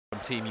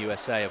Team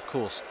USA. Of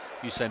course,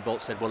 Usain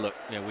Bolt said, well, look,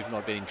 we've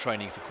not been in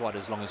training for quite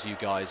as long as you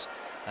guys,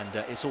 and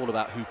it's all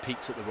about who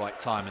peaks at the right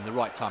time. And the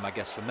right time, I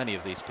guess, for many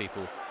of these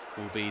people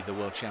will be the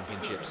World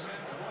Championships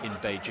in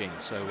Beijing.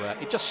 So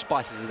it just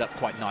spices it up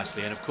quite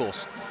nicely. And of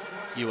course,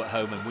 you at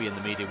home and we in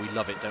the media, we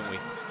love it, don't we?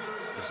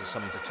 Gives us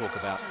something to talk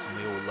about, and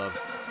we all love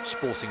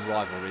sporting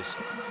rivalries.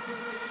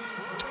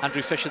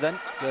 Andrew Fisher then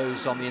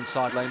goes on the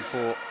inside lane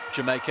for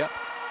Jamaica.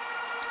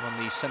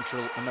 Won the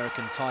Central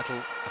American title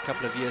a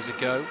couple of years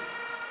ago.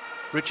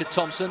 Richard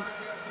Thompson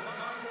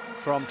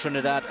from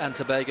Trinidad and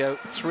Tobago,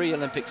 3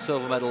 Olympic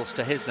silver medals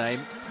to his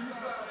name,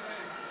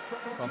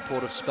 from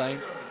Port of Spain,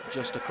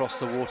 just across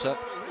the water.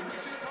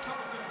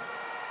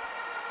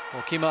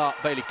 Well, Kimar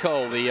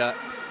Bailey-Cole, the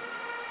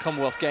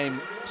Commonwealth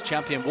Games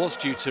champion, was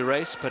due to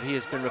race, but he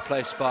has been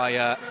replaced by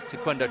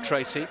Taekwondo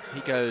Tracy.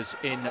 He goes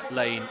in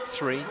lane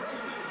 3.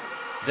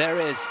 There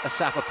is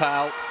Asafa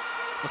Powell,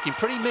 looking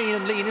pretty mean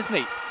and lean, isn't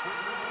he?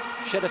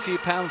 Shed a few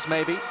pounds,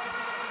 maybe.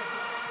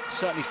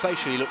 Certainly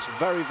facially looks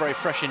very, very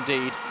fresh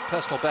indeed.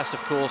 Personal best, of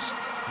course,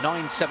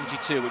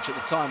 9:72, which at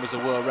the time was a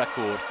world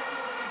record.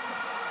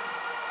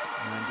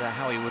 And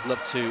how he would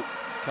love to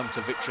come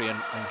to victory and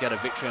get a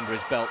victory under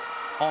his belt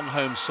on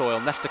home soil.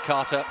 Nesta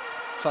Carter,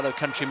 fellow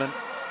countryman,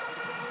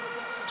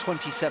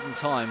 27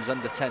 times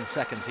under 10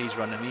 seconds he's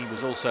run, and he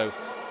was also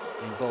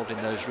involved in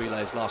those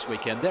relays last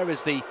weekend. There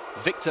is the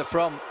victor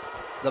from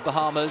the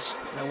Bahamas.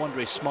 No wonder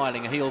he's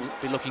smiling, and he'll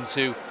be looking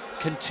to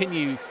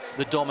continue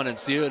the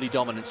dominance, the early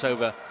dominance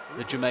over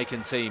the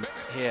Jamaican team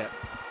here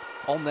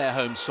on their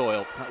home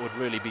soil. That would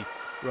really be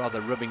rather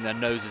rubbing their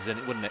noses in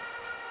it, wouldn't it?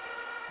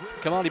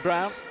 Kamali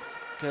Brown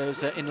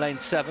goes in lane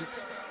 7.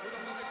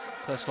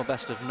 Personal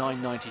best of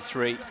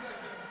 9:93,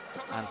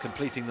 and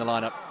completing the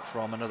lineup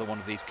from another one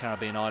of these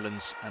Caribbean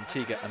islands,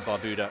 Antigua and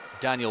Barbuda,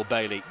 Daniel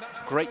Bailey,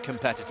 great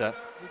competitor,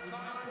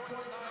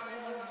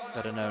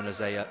 better known as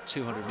a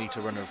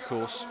 200-meter runner, of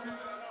course.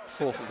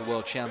 4th at the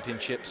World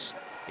Championships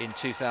in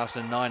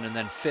 2009, and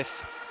then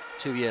 5th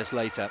 2 years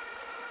later.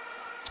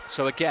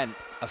 So again,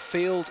 a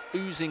field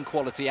oozing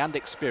quality and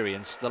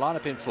experience. The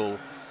lineup in full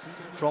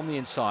from the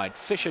inside: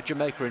 Fisher,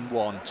 Jamaica in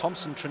 1,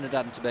 Thompson,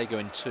 Trinidad and Tobago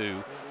in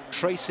 2,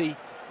 Tracy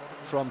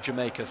from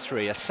Jamaica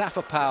 3,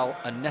 Asafa Powell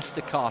and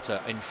Nesta Carter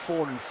in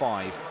 4 and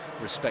 5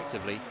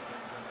 respectively.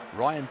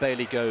 Ryan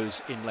Bailey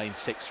goes in lane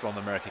 6 from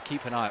America,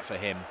 keep an eye out for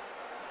him.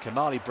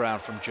 Kamali Brown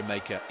from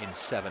Jamaica in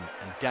 7,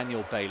 and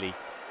Daniel Bailey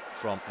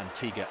from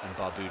Antigua and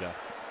Barbuda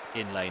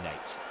in lane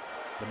 8.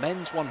 The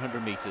men's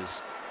 100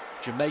 metres,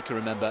 Jamaica,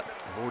 remember,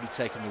 have already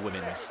taken the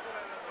women's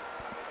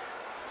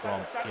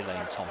from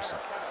Elaine Thompson.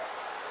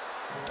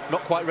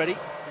 Not quite ready.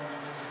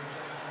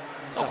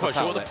 Not quite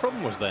sure what the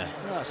problem was there.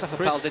 No,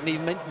 Asafa Powell didn't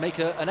even make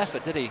an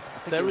effort, did he? I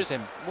think it was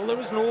him. Well, there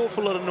is an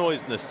awful lot of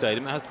noise in the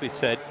stadium, it has to be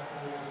said.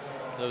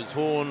 Those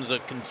horns are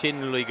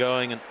continually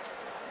going, and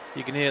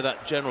you can hear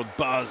that general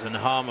buzz and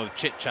hum of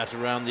chit-chat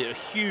around the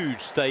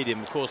huge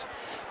stadium, of course,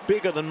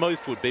 bigger than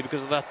most would be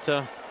because of that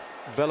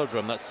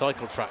velodrome, that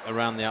cycle track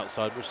around the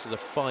outside, which is a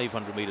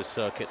 500-meter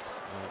circuit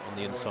on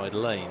the inside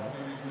lane.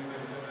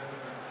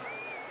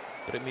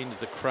 But it means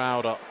the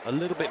crowd are a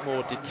little bit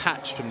more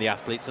detached from the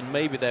athletes, and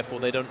maybe therefore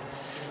they don't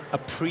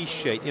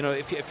appreciate,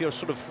 if you're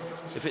sort of,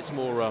 if it's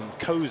more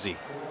cozy,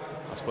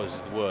 I suppose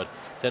is the word,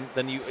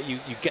 then you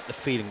get the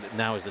feeling that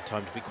now is the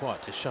time to be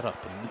quiet, to shut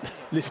up and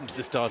listen to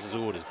the starters'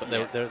 orders. But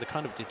they're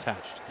kind of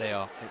detached. They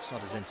are. It's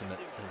not as intimate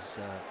as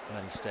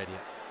many stadia.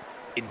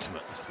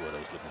 Intimate, that's the word I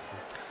was looking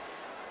for.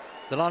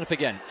 The lineup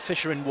again: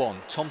 Fisher in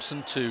 1,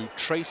 Thompson 2,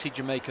 Tracy,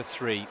 Jamaica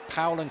 3,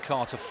 Powell and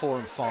Carter 4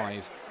 and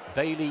 5,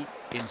 Bailey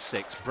in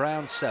 6,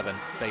 Brown 7,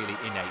 Bailey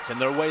in 8.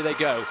 And away they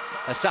go.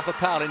 Asafa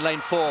Powell in lane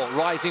 4,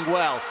 rising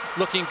well,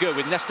 looking good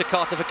with Nesta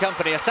Carter for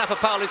company. Asafa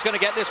Powell is going to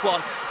get this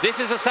one. This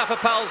is Asafa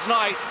Powell's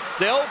night.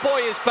 The old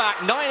boy is back.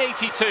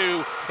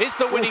 9:82 is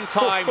the winning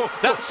time.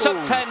 That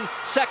sub-10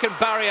 second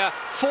barrier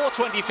for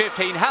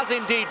 2015 has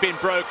indeed been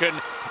broken,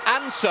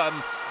 and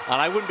some.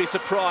 And I wouldn't be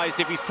surprised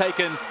if he's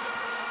taken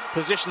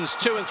positions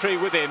 2 and 3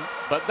 with him.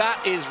 But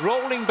that is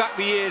rolling back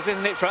the years,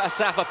 isn't it, for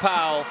Asafa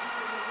Powell?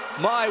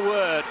 My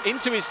word,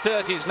 into his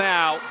 30s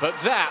now, but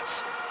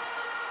that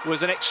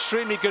was an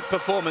extremely good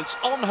performance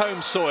on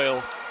home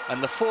soil,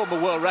 and the former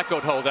world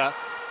record holder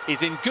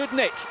is in good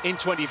nick in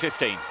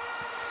 2015.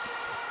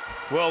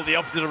 Well, the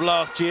opposite of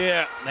last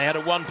year. They had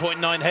a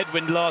 1.9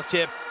 headwind last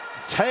year.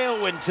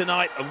 Tailwind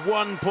tonight of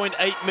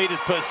 1.8 meters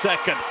per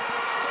second.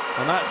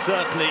 And that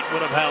certainly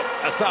would have helped.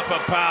 Asafa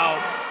Powell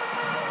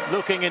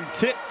looking in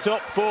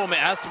tip-top form, it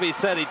has to be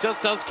said. He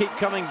just does keep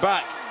coming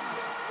back.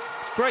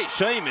 Great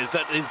shame is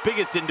that his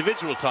biggest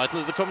individual title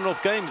is the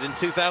Commonwealth Games in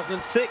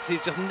 2006.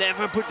 He's just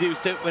never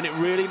produced it when it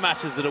really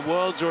matters at a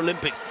Worlds or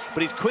Olympics.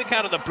 But he's quick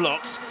out of the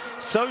blocks.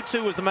 So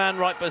too was the man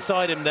right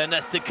beside him there,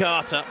 Nesta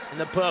Carter in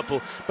the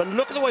purple. But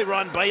look at the way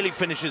Ryan Bailey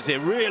finishes here.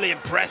 Really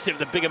impressive,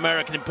 the big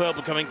American in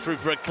purple coming through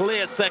for a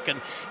clear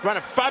second. Ran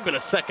a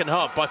fabulous second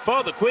half, by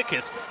far the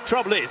quickest.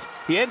 Trouble is,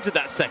 he entered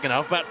that second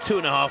half about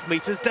 2.5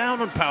 meters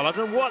down on Powell. I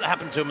don't know what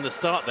happened to him in the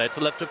start there to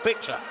left of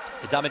picture.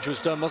 The damage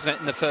was done, wasn't it,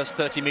 in the first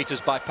 30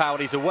 meters by Powell.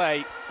 bodies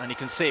away, and you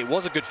can see it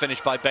was a good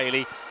finish by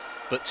Bailey,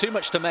 but too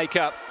much to make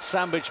up.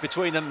 Sandwiched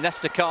between them,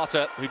 Nesta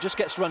Carter, who just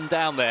gets run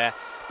down there.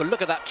 But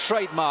look at that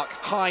trademark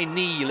high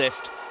knee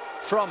lift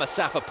from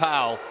Asafa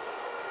Powell.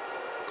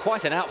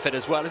 Quite an outfit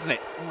as well, isn't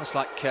it? Almost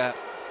like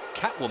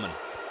Catwoman.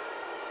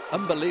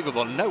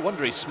 Unbelievable. No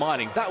wonder he's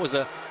smiling. That was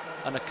an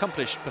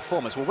accomplished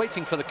performance. We're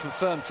waiting for the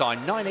confirmed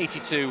time,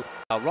 9:82.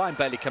 Ryan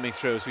Bailey coming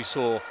through, as we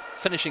saw,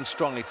 finishing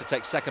strongly to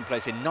take second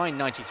place in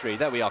 9:93.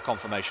 There we are,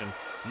 confirmation.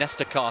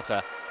 Nesta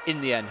Carter, in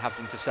the end,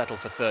 having to settle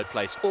for third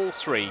place. All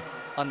three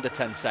under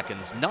 10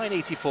 seconds.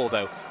 9:84,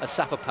 though,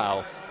 Asafa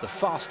Powell, the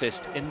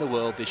fastest in the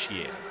world this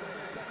year.